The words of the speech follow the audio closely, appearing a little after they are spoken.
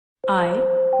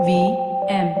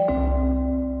IVM.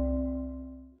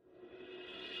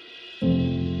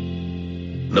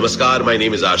 Namaskar, my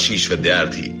name is Ashish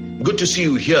Vidyarthi. Good to see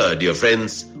you here, dear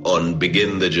friends, on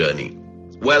Begin the Journey.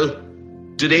 Well,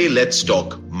 today let's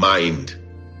talk mind,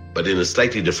 but in a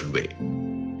slightly different way.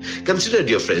 Consider,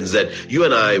 dear friends, that you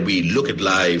and I, we look at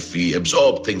life, we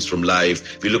absorb things from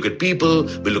life, we look at people,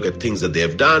 we look at things that they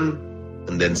have done,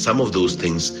 and then some of those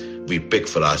things we pick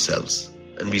for ourselves.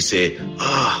 And we say,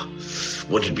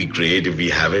 won't it be great if we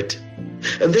have it?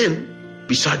 And then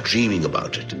we start dreaming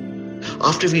about it.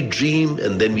 After we dream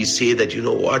and then we say that, you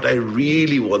know what, I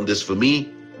really want this for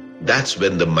me, that's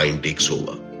when the mind takes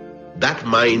over. That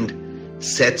mind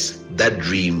sets that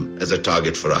dream as a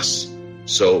target for us.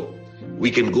 So we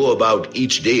can go about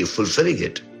each day fulfilling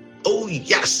it. Oh,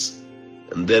 yes.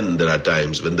 And then there are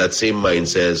times when that same mind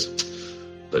says,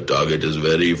 the target is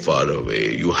very far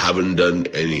away. You haven't done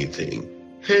anything.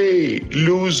 Hey,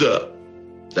 loser.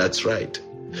 That's right.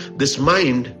 This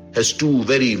mind has two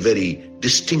very, very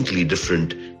distinctly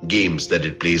different games that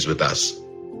it plays with us.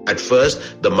 At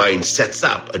first, the mind sets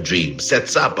up a dream,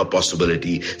 sets up a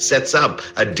possibility, sets up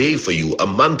a day for you, a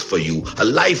month for you, a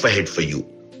life ahead for you.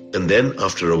 And then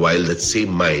after a while, that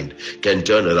same mind can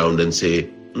turn around and say,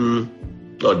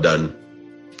 not done.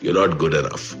 You're not good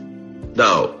enough.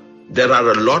 Now, there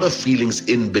are a lot of feelings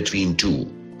in between too,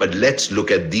 but let's look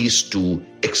at these two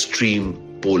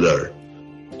extreme polar.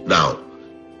 Now,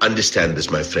 understand this,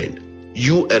 my friend.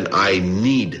 You and I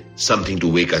need something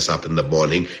to wake us up in the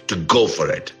morning to go for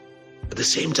it. At the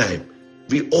same time,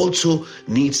 we also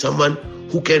need someone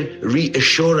who can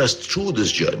reassure us through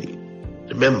this journey.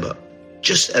 Remember,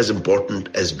 just as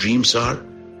important as dreams are,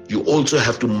 you also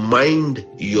have to mind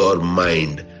your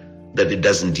mind that it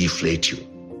doesn't deflate you.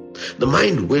 The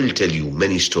mind will tell you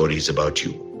many stories about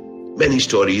you, many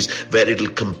stories where it'll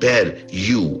compare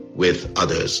you with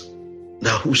others.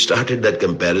 Now, who started that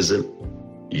comparison?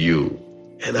 You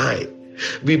and I.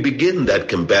 We begin that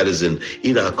comparison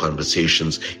in our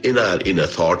conversations, in our inner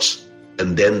thoughts,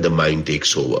 and then the mind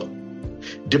takes over.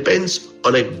 Depends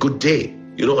on a good day.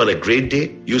 On a great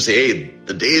day, you say, hey,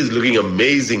 the day is looking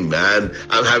amazing, man.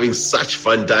 I'm having such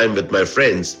fun time with my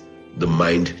friends. The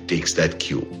mind takes that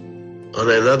cue. On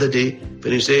another day,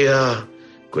 when you say,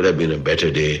 could have been a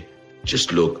better day.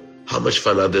 Just look how much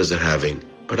fun others are having,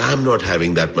 but I'm not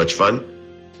having that much fun.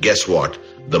 Guess what?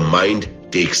 The mind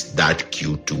takes that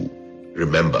cue too.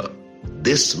 Remember,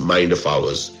 this mind of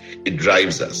ours, it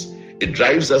drives us. It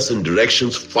drives us in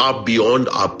directions far beyond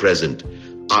our present.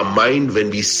 Our mind, when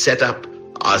we set up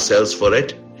ourselves for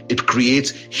it, it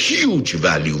creates huge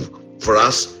value for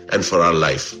us and for our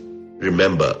life.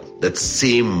 Remember, that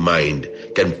same mind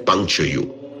can puncture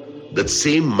you. That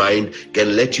same mind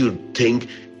can let you think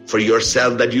for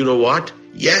yourself that, you know what?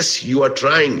 Yes, you are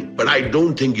trying, but I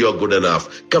don't think you're good enough.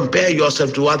 Compare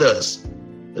yourself to others.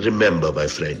 Remember, my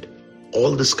friend,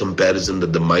 all this comparison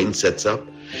that the mind sets up,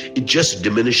 it just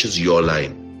diminishes your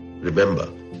line.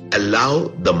 Remember, allow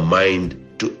the mind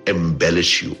to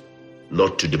embellish you,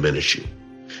 not to diminish you.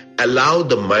 Allow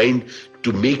the mind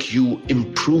to make you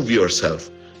improve yourself,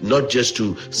 not just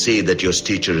to say that your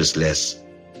stature is less.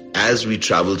 As we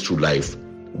travel through life,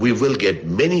 we will get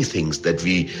many things that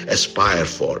we aspire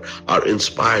for, are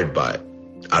inspired by.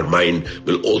 Our mind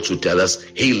will also tell us,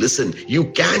 hey, listen, you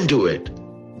can do it.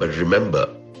 But remember,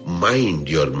 mind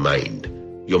your mind.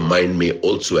 Your mind may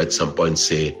also at some point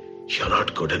say, you're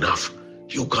not good enough.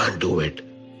 You can't do it.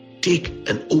 Take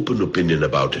an open opinion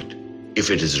about it. If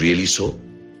it is really so,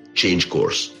 change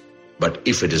course. But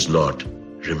if it is not,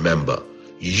 remember,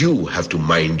 you have to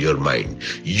mind your mind.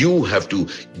 You have to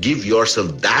give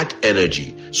yourself that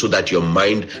energy so that your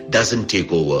mind doesn't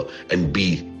take over and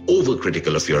be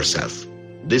overcritical of yourself.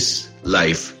 This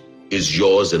life is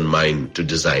yours and mine to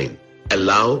design.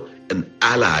 Allow an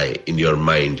ally in your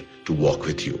mind to walk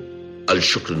with you. Al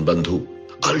Shukran Bandhu,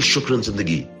 Al Shukran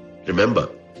Zindagi. Remember,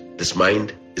 this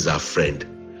mind is our friend.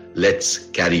 Let's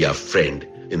carry our friend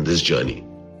in this journey.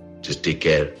 Just take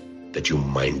care that you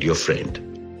mind your friend.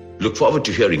 Look forward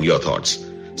to hearing your thoughts.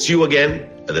 See you again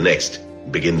at the next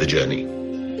Begin the Journey.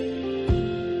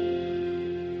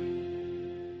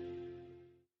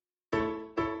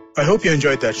 I hope you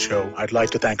enjoyed that show. I'd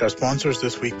like to thank our sponsors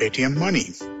this week, Paytm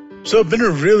Money. So it's been a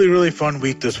really, really fun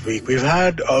week this week. We've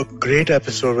had a great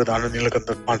episode with Anand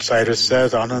Neelakantan on Cyrus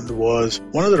Says. Anand was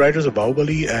one of the writers of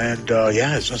Bahubali, and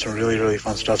it's done some really, really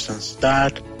fun stuff since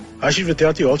that. Ashish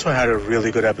Vidyarthi also had a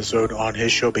really good episode on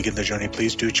his show, Begin the Journey.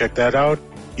 Please do check that out.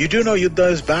 You do know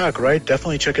Yuddha is back, right?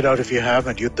 Definitely check it out if you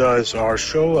haven't. Yuddha is our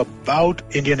show about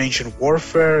Indian ancient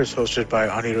warfare. It's hosted by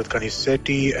Anirudh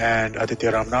Kanisetti and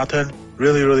Aditya Ramanathan.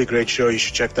 Really, really great show. You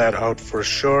should check that out for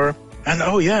sure. And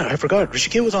oh yeah, I forgot.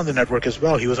 Rishikesh was on the network as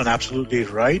well. He was on Absolutely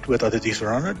Right with Aditi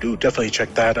Surana. Do definitely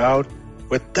check that out.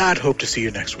 With that, hope to see you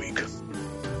next week.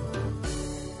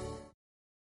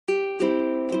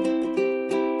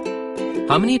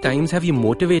 How many times have you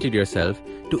motivated yourself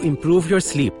to improve your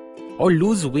sleep or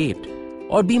lose weight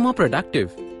or be more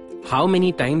productive? How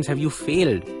many times have you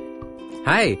failed?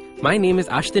 Hi, my name is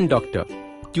Ashdin Doctor.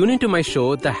 Tune into my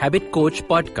show, The Habit Coach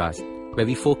Podcast, where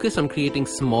we focus on creating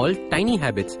small, tiny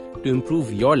habits to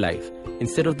improve your life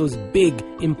instead of those big,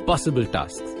 impossible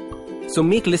tasks. So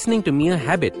make listening to me a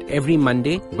habit every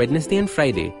Monday, Wednesday, and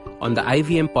Friday on the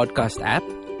IVM Podcast app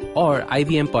or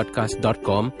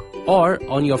ivmpodcast.com or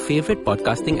on your favorite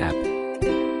podcasting app.